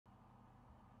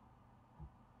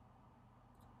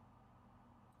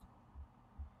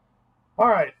All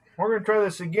right, we're going to try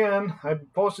this again. I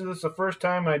posted this the first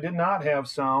time and I did not have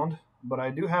sound, but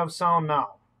I do have sound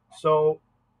now. So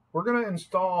we're going to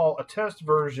install a test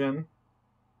version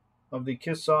of the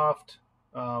KISSsoft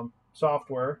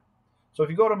software. So if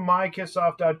you go to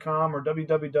mykissoft.com or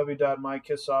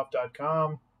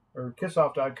www.mykissoft.com or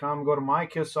kissoft.com, go to my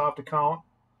KISSsoft account.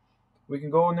 We can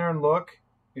go in there and look.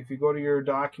 If you go to your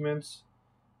documents,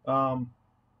 you'll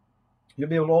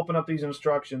be able to open up these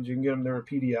instructions. You can get them there a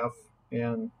PDF,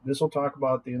 and this will talk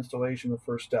about the installation of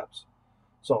first steps.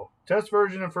 So test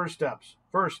version and first steps.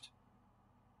 First,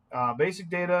 basic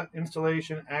data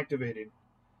installation activating.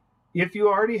 If you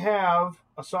already have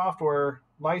a software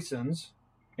license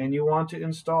and you want to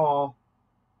install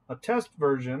a test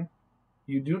version,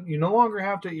 you no longer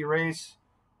have to erase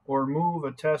or move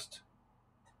a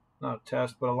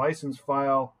license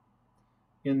file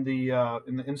in the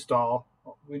install.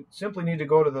 We simply need to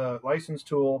go to the license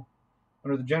tool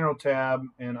under the general tab,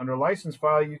 and under license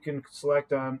file you can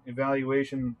select on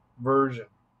evaluation version.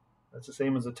 That's the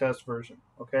same as the test version.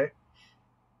 Okay,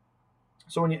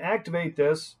 so when you activate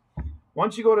this,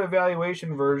 once you go to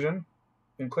evaluation version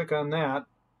and click on that,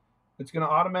 it's going to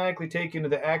automatically take you to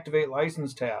the activate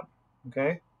license tab.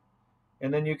 Okay,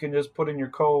 and then you can just put in your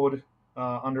code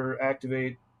under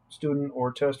activate student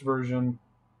or test version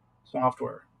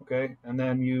software. Okay, and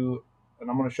then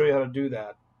I'm going to show you how to do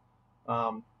that,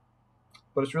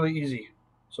 but it's really easy,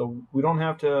 so we don't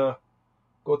have to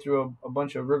go through a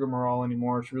bunch of rigmarole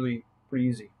anymore. It's really pretty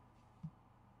easy.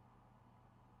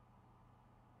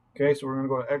 Okay, so we're going to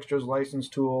go to extras license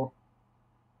tool.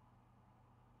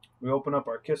 We open up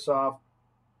our KISSsoft.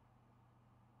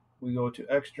 We go to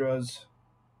extras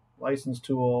license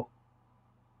tool.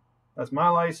 That's my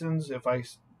license. If I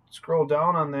scroll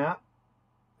down on that,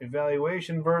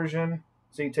 evaluation version,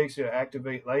 see, it takes you to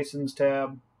activate license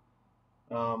tab.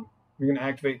 You're going to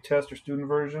activate test or student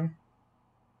version.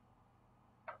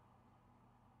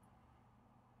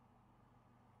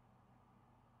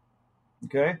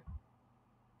 Okay,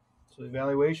 so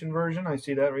evaluation version, I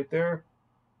see that right there.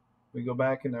 We go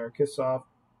back into our KISSsoft.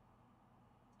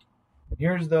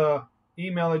 Here's the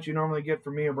email that you normally get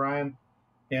from me or Brian,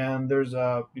 and there's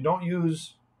you don't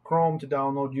use Chrome to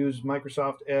download, use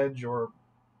Microsoft Edge or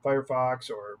Firefox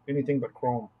or anything but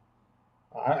Chrome.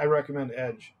 I recommend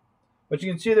Edge. But you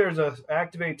can see there's a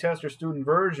activate test or student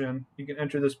version. You can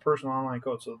enter this personal online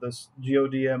code. So this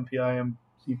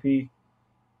GODMPIMCP.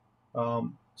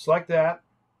 Select that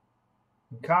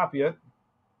and copy it.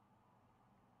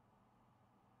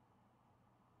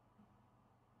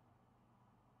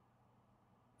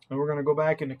 And we're going to go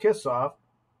back into KISSsoft,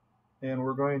 and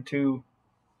we're going to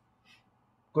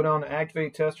go down to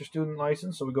activate test or student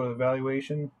license. So we go to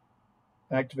evaluation,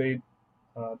 activate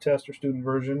test or student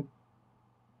version.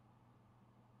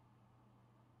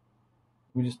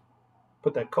 We just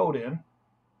put that code in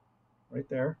right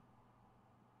there.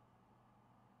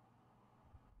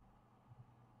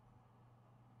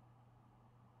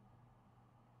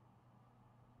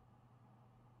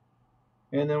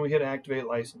 And then we hit activate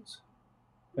license.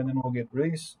 And then we'll get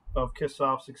release of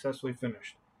KISSsoft successfully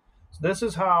finished. So this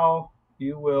is how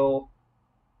you will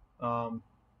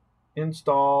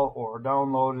install or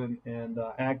download and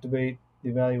activate the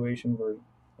evaluation version.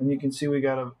 And you can see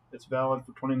it's valid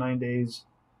for 29 days,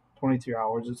 23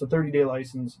 hours. It's a 30-day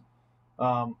license,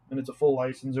 and it's a full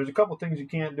license. There's a couple things you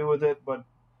can't do with it, but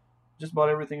just about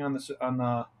everything in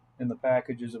the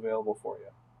package is available for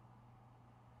you.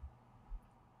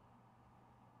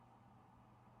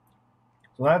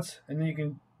 So and then you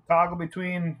can toggle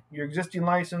between your existing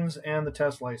license and the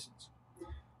test license.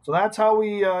 So that's how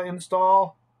we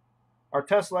install our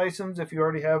test license if you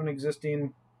already have an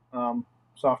existing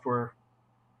software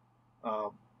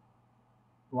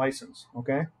license.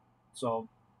 Okay, so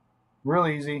real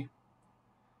easy.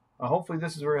 Hopefully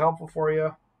this is very helpful for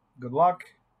you. Good luck,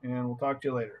 and we'll talk to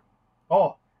you later.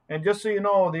 Oh, and just so you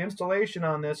know, the installation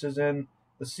on this is in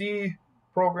the C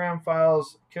program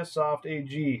files KISSsoft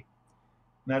AG,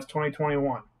 and that's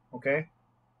 2021. Okay,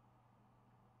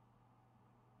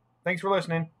 thanks for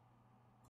listening.